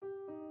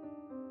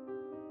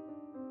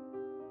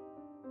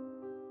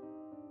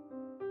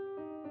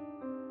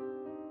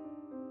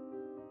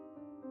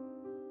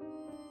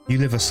You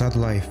live a sad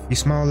life. You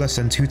smile less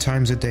than 2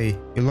 times a day.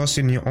 You're lost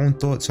in your own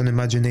thoughts and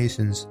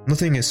imaginations.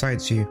 Nothing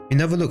excites you. You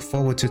never look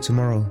forward to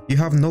tomorrow. You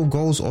have no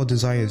goals or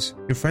desires.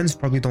 Your friends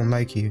probably don't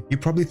like you. You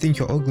probably think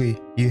you're ugly.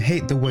 You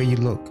hate the way you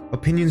look.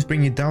 Opinions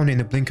bring you down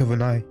in a blink of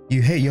an eye.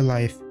 You hate your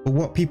life, but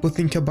what people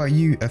think about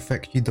you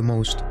affect you the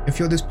most. If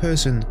you're this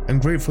person, I'm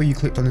grateful you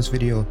clicked on this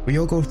video. We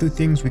all go through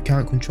things we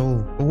can't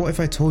control. But what if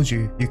I told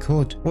you you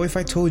could? What if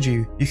I told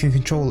you you can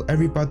control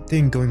every bad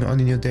thing going on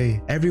in your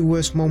day, every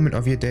worst moment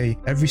of your day,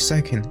 every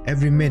second,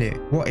 every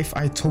minute? What if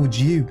I told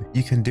you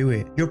you can do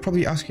it? You're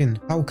probably asking,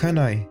 how can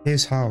I?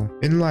 Here's how.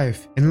 In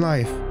life,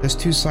 there's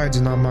 2 sides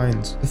in our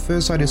minds. The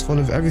first side is full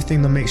of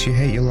everything that makes you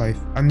hate your life,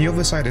 and the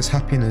other side is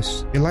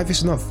happiness. Your life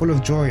is not full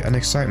of joy and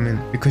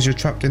excitement because you're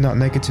trapped in that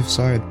negative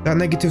side. That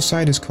negative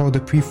side is called the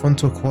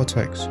prefrontal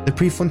cortex. The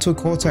prefrontal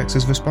cortex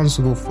is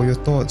responsible for your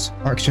thoughts,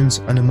 actions,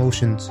 and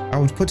emotions. I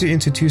would put it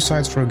into 2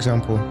 sides, for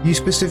example. You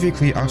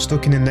specifically are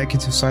stuck in the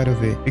negative side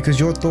of it because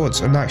your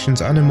thoughts and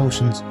actions and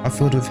emotions are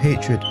filled with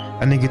hatred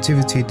and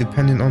negativity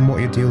depending on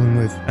what you're dealing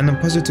with, and the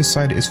positive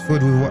side is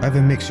filled with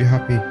whatever makes you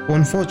happy. But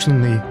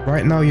unfortunately,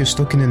 right now you're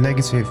stuck in the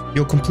negative.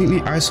 You're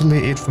completely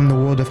isolated from the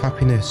world of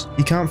happiness.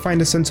 You can't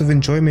find a sense of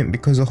enjoyment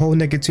because the whole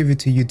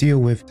negativity you deal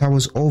with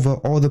towers over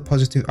all the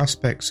positive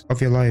aspects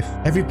of your life.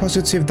 Every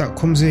positive that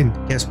comes in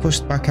gets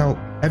pushed back out.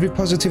 Every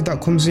positive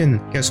that comes in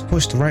gets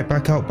pushed right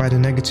back out by the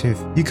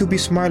negative. You could be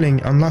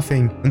smiling and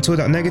laughing until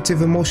that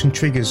negative emotion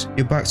triggers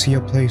you back to your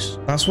place.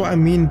 That's what I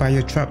mean by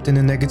you're trapped in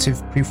a negative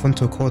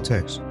prefrontal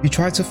cortex. You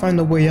try to find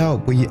a way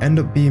out, but you end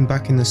up being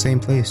back in the same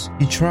place.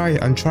 You try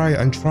and try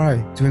and try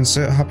to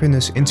insert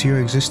happiness into your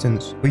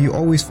existence, but you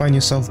always find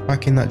yourself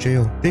back in that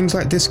jail. Things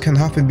like this can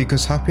happen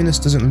because happiness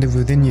doesn't live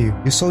within you.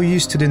 You're so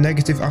used to the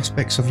negative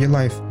aspects of your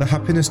life that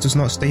happiness does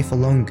not stay for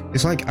long.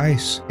 It's like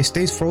ice. It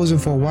stays frozen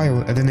for a while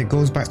and then it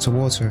goes back to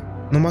water.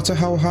 No matter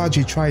how hard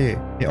you try it,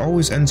 it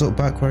always ends up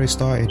back where it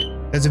started.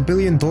 There's a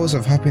billion doors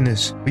of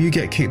happiness, but you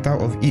get kicked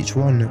out of each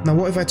one. Now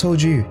what if I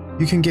told you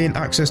you can gain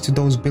access to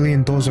those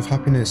billion doors of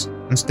happiness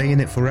and stay in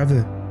it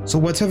forever? So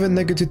whatever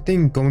negative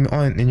thing going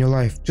on in your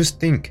life, just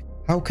think,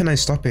 how can I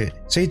stop it?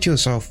 Say to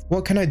yourself,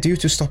 what can I do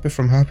to stop it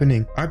from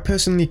happening? I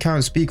personally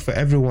can't speak for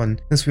everyone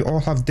since we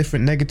all have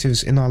different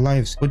negatives in our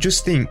lives, but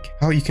just think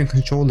how you can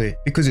control it,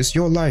 because it's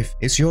your life,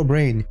 it's your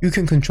brain, you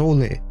can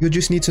control it. You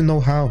just need to know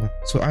how.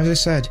 So as I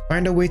said,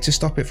 find a way to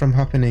stop it from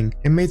happening.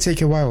 It may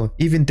take a while,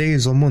 even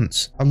days or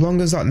months, as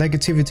long as that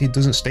negativity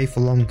doesn't stay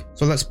for long.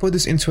 So let's put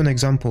this into an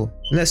example.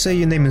 Let's say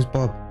your name is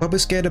Bob. Bob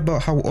is scared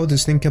about how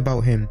others think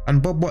about him,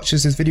 and Bob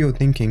watches this video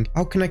thinking,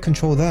 how can I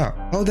control that?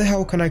 How the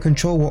hell can I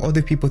control what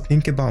other people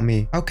think about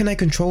me? How can I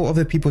control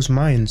other people's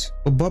minds?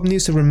 But Bob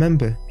needs to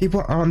remember,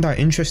 people aren't that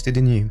interested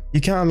in you.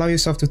 You can't allow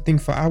yourself to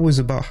think for hours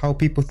about how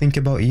people think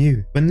about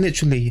you, when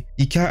literally,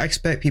 you can't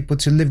expect people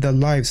to live their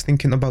lives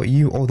thinking about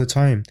you all the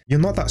time. You're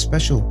not that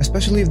special,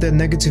 especially if they're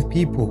negative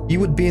people.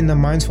 You would be in their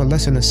minds for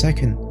less than a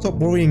second. Stop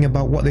worrying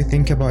about what they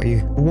think about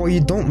you. But what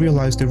you don't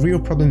realize, the real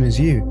problem is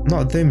you,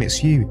 not them,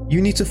 it's you.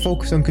 You need to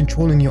focus on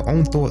controlling your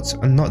own thoughts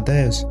and not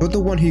theirs. You're the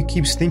one who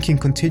keeps thinking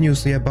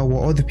continuously about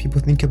what other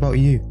people think about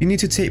you. You need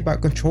to take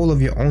back control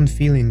of your own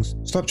feelings.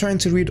 Stop trying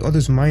to read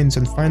others' minds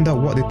and find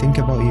out what they think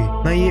about you.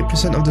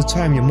 98% of the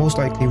time you're most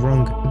likely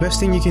wrong. The best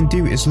thing you can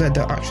do is let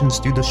their actions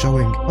do the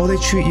showing. How they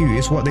treat you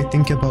is what they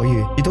think about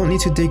you. You don't need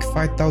to dig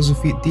 5,000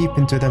 feet deep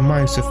into their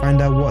minds to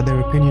find out what their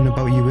opinion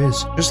about you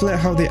is. Just let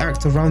how they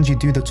act around you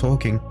do the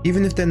talking.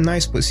 Even if they're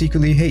nice but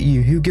secretly hate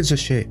you, who gives a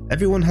shit?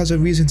 Everyone has a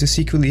reason to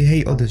secretly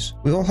hate others.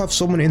 We all have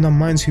someone in our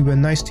minds who we're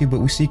nice to but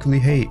we secretly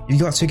hate. You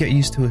got to get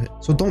used to it.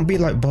 So don't be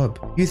like Bob.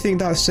 You think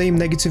that same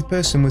negative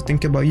person will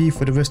think about you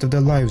for the rest of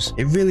their lives.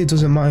 It really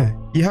doesn't matter.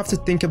 You have to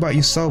think about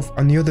yourself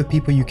and the other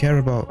people you care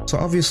about. So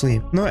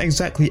obviously, not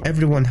exactly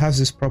everyone has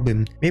this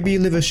problem. Maybe you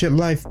live a shit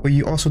life, but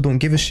you also don't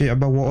give a shit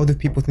about what other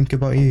people think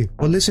about you.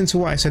 But listen to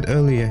what I said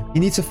earlier. You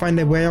need to find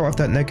a way out of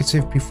that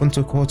negative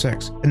prefrontal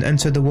cortex and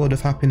enter the world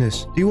of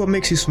happiness. Do what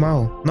makes you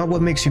smile, not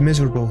what makes you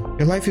miserable.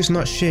 Your life is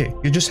not shit.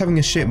 You're just having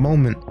a shit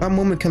moment. That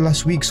moment can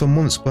last weeks or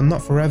months, but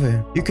not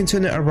forever. You can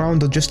turn it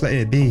around or just let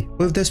it be.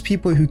 But if there's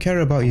people who care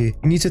about you,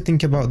 you need to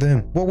think about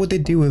them. What would they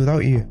do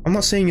without you? I'm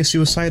not saying you're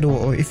suicidal,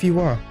 or if you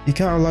are, you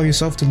can't allow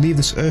yourself to leave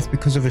this earth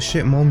because of a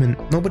shit moment.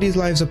 Nobody's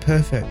lives are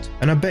perfect,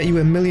 and I bet you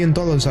 $1 million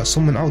that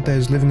someone out there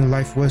is living a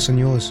life worse than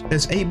yours.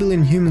 There's 8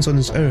 billion humans on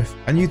this earth,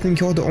 and you think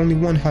you're the only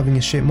one having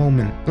a shit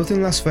moment.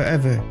 Nothing lasts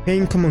forever.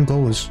 Pain comes and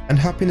goes, and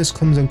happiness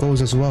comes and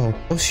goes as well.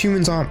 Us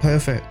humans aren't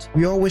perfect.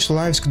 We all wish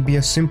lives could be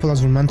as simple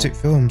as romantic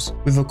films,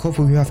 with a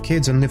couple who have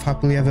kids and live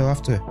happily ever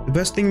after. The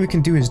best thing we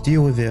can do is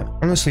deal with it.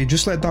 Honestly,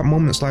 just let that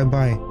moment slide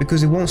by,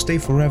 because it won't stay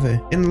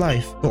forever. In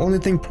life, the only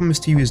thing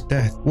promised to you is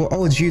death. We're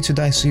all due to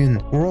die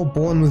soon. We're all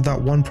born with that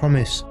one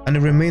promise, and it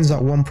remains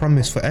that one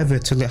promise forever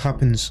till it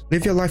happens.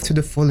 Live your life to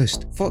the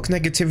fullest. Fuck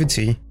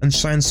negativity and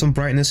shine some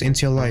brightness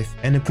into your life,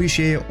 and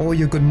appreciate all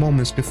your good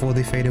moments before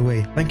they fade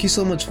away. Thank you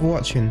so much for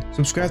watching.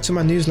 Subscribe to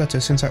my newsletter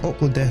since I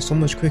upload there so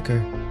much quicker.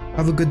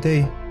 Have a good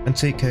day and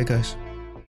take care, guys.